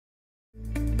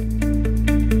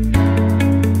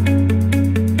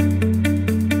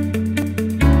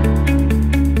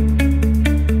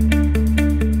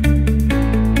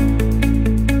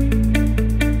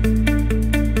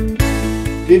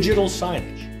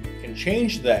signage can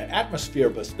change the atmosphere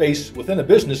of a space within a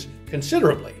business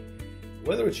considerably.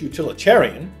 Whether it's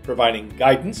utilitarian, providing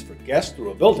guidance for guests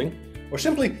through a building, or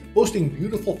simply boasting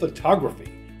beautiful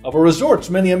photography of a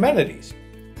resort's many amenities,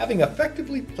 having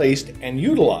effectively placed and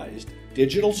utilized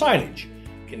digital signage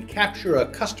can capture a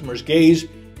customer's gaze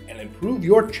and improve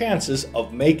your chances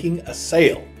of making a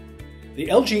sale. The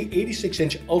LG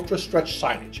 86-inch Ultra Stretch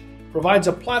Signage provides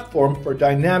a platform for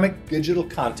dynamic digital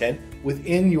content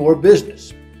within your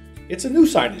business. It's a new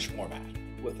signage format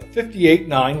with a 58:9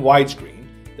 widescreen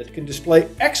that can display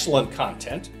excellent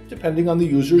content depending on the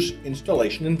user's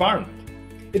installation environment.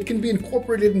 It can be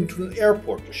incorporated into an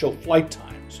airport to show flight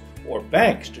times, or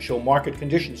banks to show market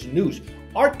conditions and news,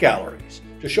 art galleries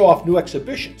to show off new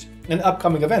exhibitions and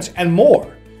upcoming events, and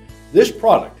more. This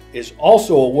product is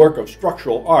also a work of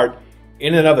structural art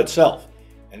in and of itself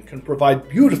and can provide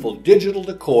beautiful digital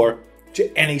decor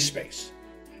to any space.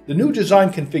 The new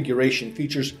design configuration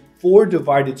features 4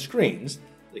 divided screens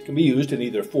that can be used in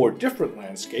either 4 different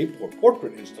landscape or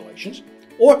portrait installations,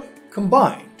 or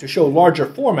combined to show larger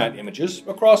format images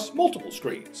across multiple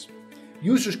screens.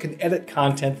 Users can edit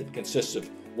content that consists of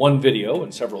one video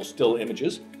and several still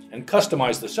images and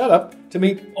customize the setup to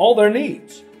meet all their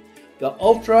needs. The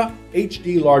Ultra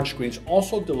HD large screens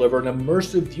also deliver an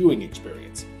immersive viewing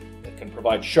experience that can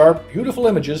provide sharp, beautiful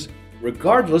images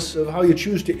regardless of how you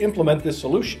choose to implement this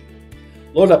solution.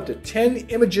 Load up to 10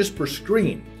 images per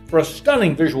screen for a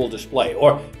stunning visual display,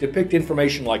 or depict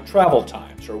information like travel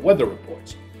times or weather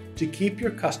reports to keep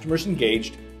your customers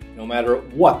engaged no matter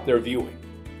what they're viewing.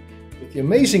 With the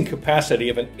amazing capacity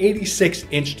of an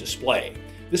 86-inch display,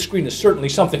 this screen is certainly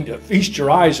something to feast your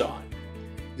eyes on.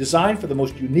 Designed for the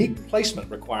most unique placement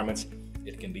requirements,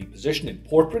 it can be positioned in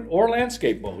portrait or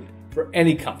landscape mode for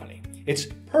any company. It's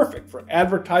perfect for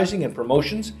advertising and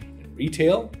promotions in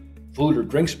retail, food or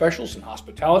drink specials in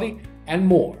hospitality, and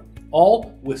more,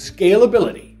 all with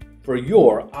scalability for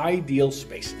your ideal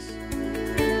spaces.